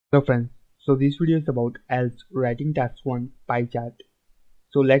Hello friends, so this video is about Ielts writing task 1 pie chart.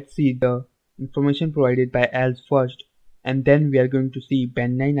 So let's see the information provided by Ielts first, and then we are going to see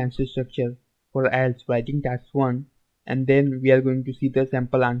band 9 answer structure for Ielts writing task 1, and then we are going to see the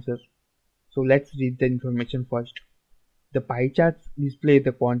sample answer. So let's read the information first. The pie charts display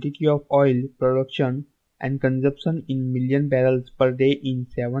the quantity of oil production and consumption in million barrels per day in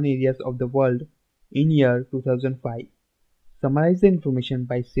 7 areas of the world in year 2005. Summarize the information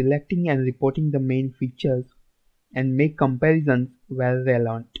by selecting and reporting the main features and make comparisons where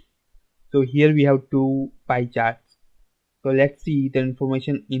relevant. So here we have two pie charts. So let's see the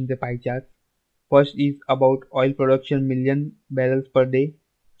information in the pie charts. First is about oil production million barrels per day,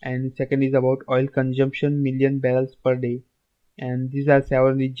 and second is about oil consumption million barrels per day. And these are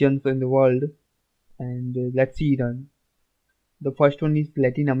several regions in the world, and let's see them. The first one is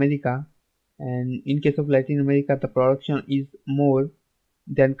Latin America, and in case of Latin America the production is more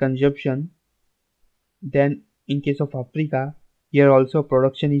than consumption. Then in case of Africa, here also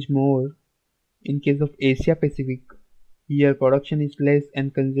production is more. In case of Asia Pacific, here production is less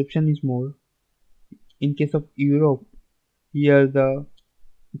and consumption is more. In case of Europe, here the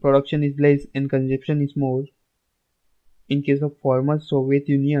production is less and consumption is more. In case of former Soviet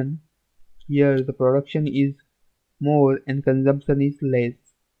Union, here the production is more and consumption is less.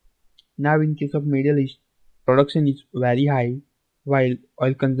 Now in case of Middle East, production is very high while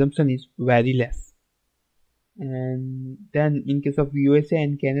oil consumption is very less. And then in case of USA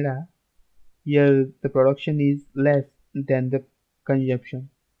and Canada, here the production is less than the consumption.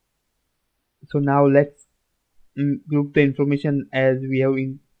 So now let's group the information as we have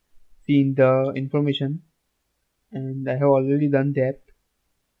seen the information, and I have already done that.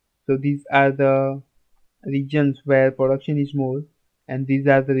 So these are the regions where production is more, and these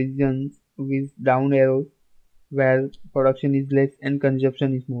are the regions with down arrows where production is less and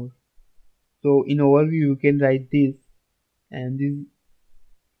consumption is more. So in overview you can write this and this.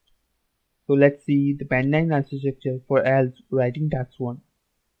 So let's see the band 9 answer structure for Ielts writing task 1.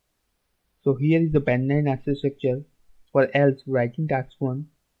 So here is the band 9 answer structure for Ielts writing task 1.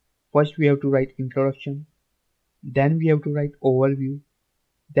 First we have to write introduction, then we have to write overview,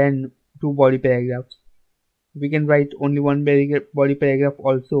 then two body paragraphs. We can write only one body paragraph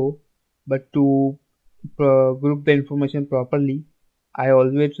also, but to group the information properly, I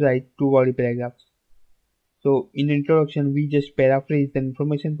always write two body paragraphs. So in introduction we just paraphrase the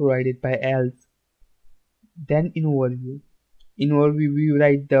information provided by Ielts. Then in overview we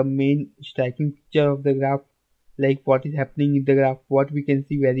write the main striking feature of the graph, like what is happening in the graph, what we can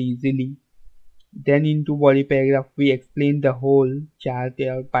see very easily. Then into body paragraph we explain the whole chart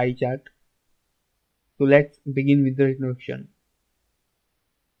or pie chart. So let's begin with the introduction.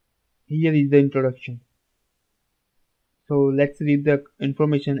 Here is the introduction. So let's read the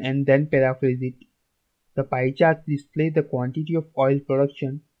information and then paraphrase it. The pie charts display the quantity of oil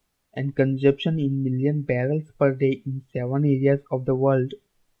production and consumption in million barrels per day in 7 areas of the world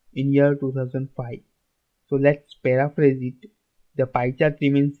in year 2005. So let's paraphrase it. The pie chart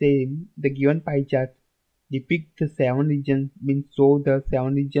remains same. The given pie chart depict the 7 regions, means show the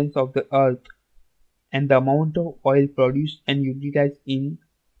 7 regions of the earth and the amount of oil produced and utilized in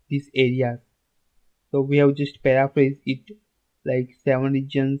these areas. So we have just paraphrased it like 7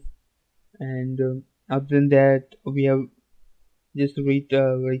 regions, and other than that we have just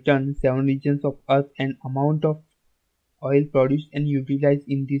written 7 regions of earth and amount of oil produced and utilized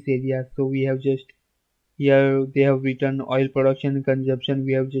in this area. So we have just, here they have written oil production and consumption,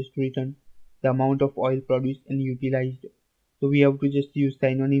 we have just written the amount of oil produced and utilized. So we have to just use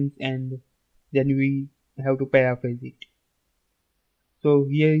synonyms and then we have to paraphrase it. So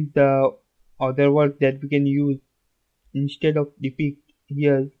here is the other word that we can use instead of depict.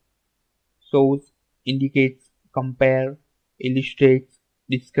 Here shows, indicates, compare, illustrates,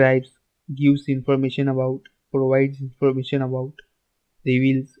 describes, gives information about, provides information about,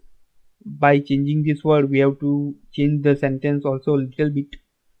 reveals. By changing this word we have to change the sentence also a little bit,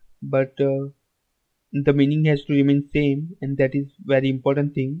 but the meaning has to remain same, and that is very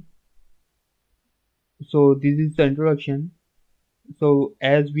important thing. So this is the introduction. So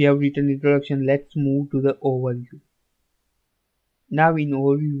as we have written introduction, let's move to the overview. Now in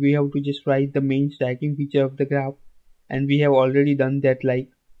overview we have to just write the main striking feature of the graph, and we have already done that. Like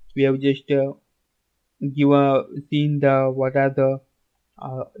we have just seen the what are the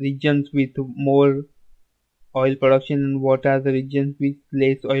regions with more oil production and what are the regions with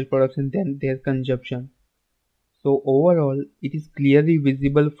less oil production than their consumption. So overall it is clearly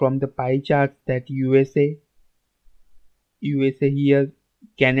visible from the pie charts that USA here,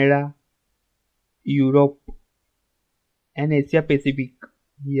 Canada, Europe and Asia Pacific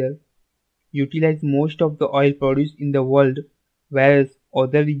here utilize most of the oil produced in the world, whereas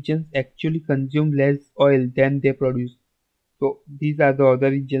other regions actually consume less oil than they produce. So these are the other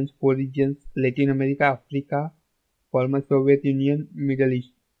regions, four regions: Latin America, Africa, former Soviet Union, Middle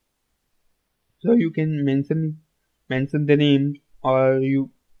East. So you can mention the names, or you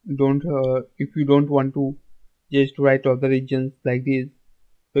don't if you don't want to just write other regions like this,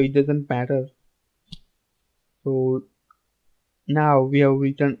 so it doesn't matter. So now we have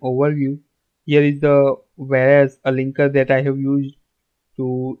written overview. Here is the whereas a linker that I have used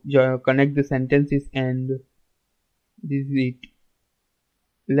to connect the sentences, and this is it.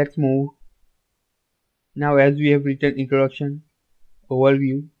 Let's move. Now as we have written introduction,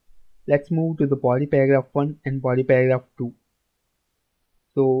 overview, let's move to the body paragraph 1 and body paragraph 2.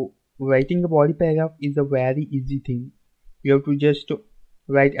 So writing a body paragraph is a very easy thing. You have to just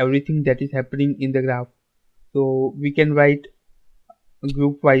write everything that is happening in the graph. So we can write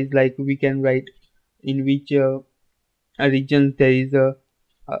group wise, like we can write in which regions there is a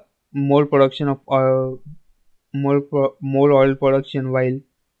more production of more oil production, while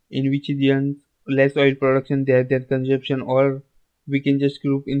in which regions less oil production, their consumption. Or we can just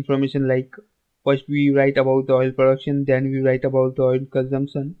group information like first we write about the oil production, then we write about the oil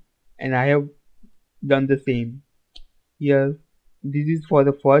consumption, and I have done the same here. This is for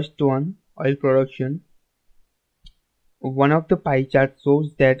the first one, oil production. One of the pie charts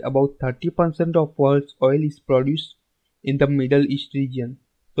shows that about 30% of world's oil is produced in the Middle East region.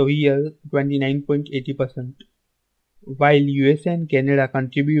 So here 29.80%. While USA and Canada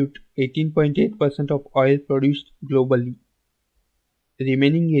contribute 18.8% of oil produced globally.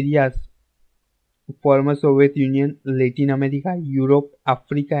 Remaining areas, former Soviet Union, Latin America, Europe,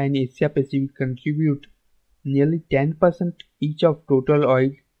 Africa and Asia Pacific, contribute nearly 10% each of total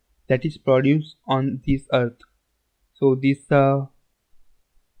oil that is produced on this earth. So these 4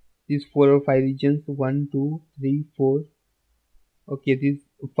 or 5 regions, 1, 2, 3, 4. Okay, these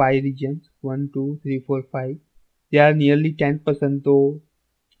 5 regions, 1, 2, 3, 4, 5. They are nearly 10%. Though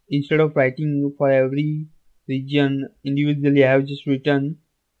instead of writing for every region individually, I have just written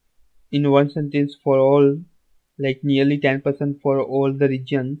in one sentence for all, like nearly 10% for all the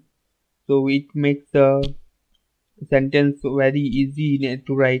regions. So it makes the sentence very easy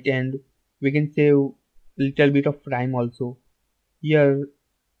to write, and we can save little bit of time also. Here,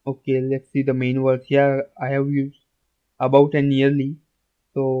 okay, let's see the main words. Here I have used about and nearly.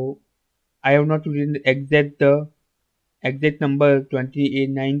 So I have not written the exact number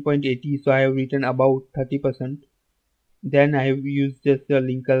 29.80, so I have written about 30%. Then I have used just the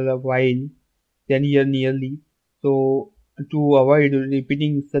linker while, then here nearly. So to avoid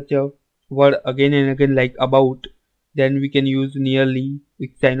repeating such a word again and again like about, then we can use nearly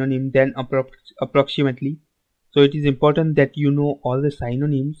with synonym, then approximately. So it is important that you know all the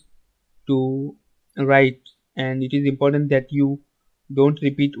synonyms to write, and it is important that you don't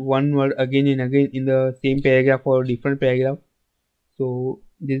repeat one word again and again in the same paragraph or different paragraph. So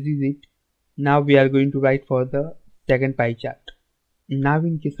this is it. Now we are going to write for the second pie chart. Now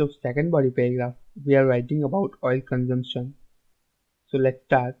in case of second body paragraph, we are writing about oil consumption. So let's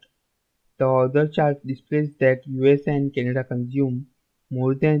start. The other chart displays that USA and Canada consume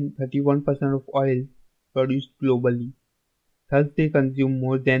more than 31% of oil produced globally. Thus they consume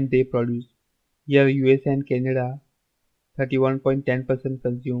more than they produce. Here USA and Canada 31.10%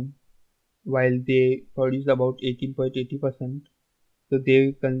 consume, while they produce about 18.80%. So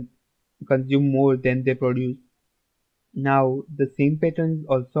they consume more than they produce. Now the same pattern is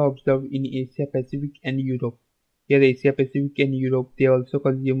also observed in Asia Pacific and Europe. Here Asia Pacific and Europe, they also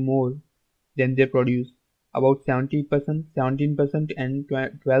consume more than they produce, about 70%, 17% and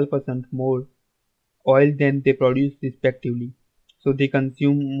 12% more oil than they produce respectively. So they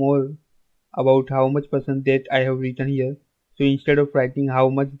consume more. About how much percent that I have written here. So instead of writing how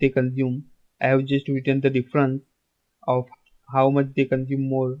much they consume, I have just written the difference of how much they consume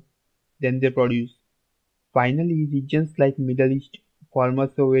more than they produce. Finally, regions like Middle East, former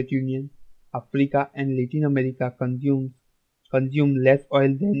Soviet Union, Africa and Latin America consume less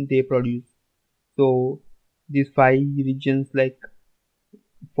oil than they produce. So these 5 regions like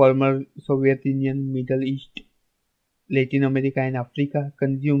former Soviet Union, Middle East, Latin America and Africa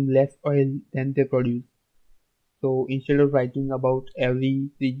consume less oil than they produce. So instead of writing about every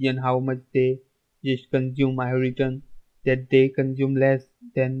region how much they just consume, I have written that they consume less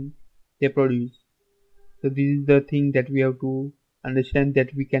than they produce. So this is the thing that we have to understand,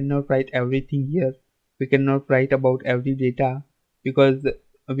 that we cannot write everything here. We cannot write about every data because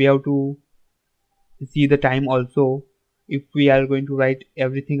we have to see the time also. If we are going to write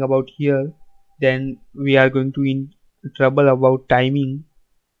everything about here, then we are going to in trouble about timing.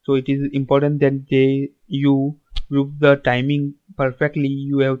 So it is important that you group the timing perfectly.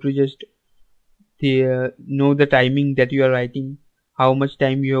 You have to just know the timing that you are writing, how much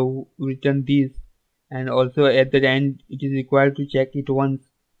time you have written this, and also at the end it is required to check it once.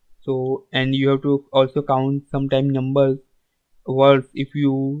 So, and you have to also count sometime numbers, words, if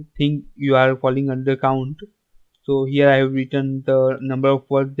you think you are falling under count. So here I have written the number of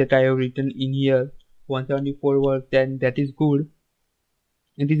words that I have written in here, 174 words, then that is good.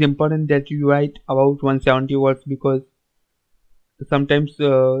 It is important that you write about 170 words, because sometimes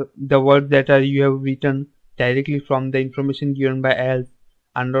the words that are you have written directly from the information given by else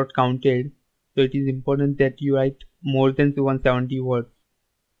are not counted. So it is important that you write more than 170 words.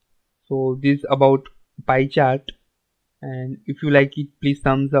 So this about pie chart, and if you like it, please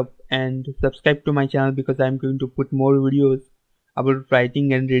thumbs up and subscribe to my channel, because I am going to put more videos about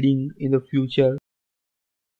writing and reading in the future.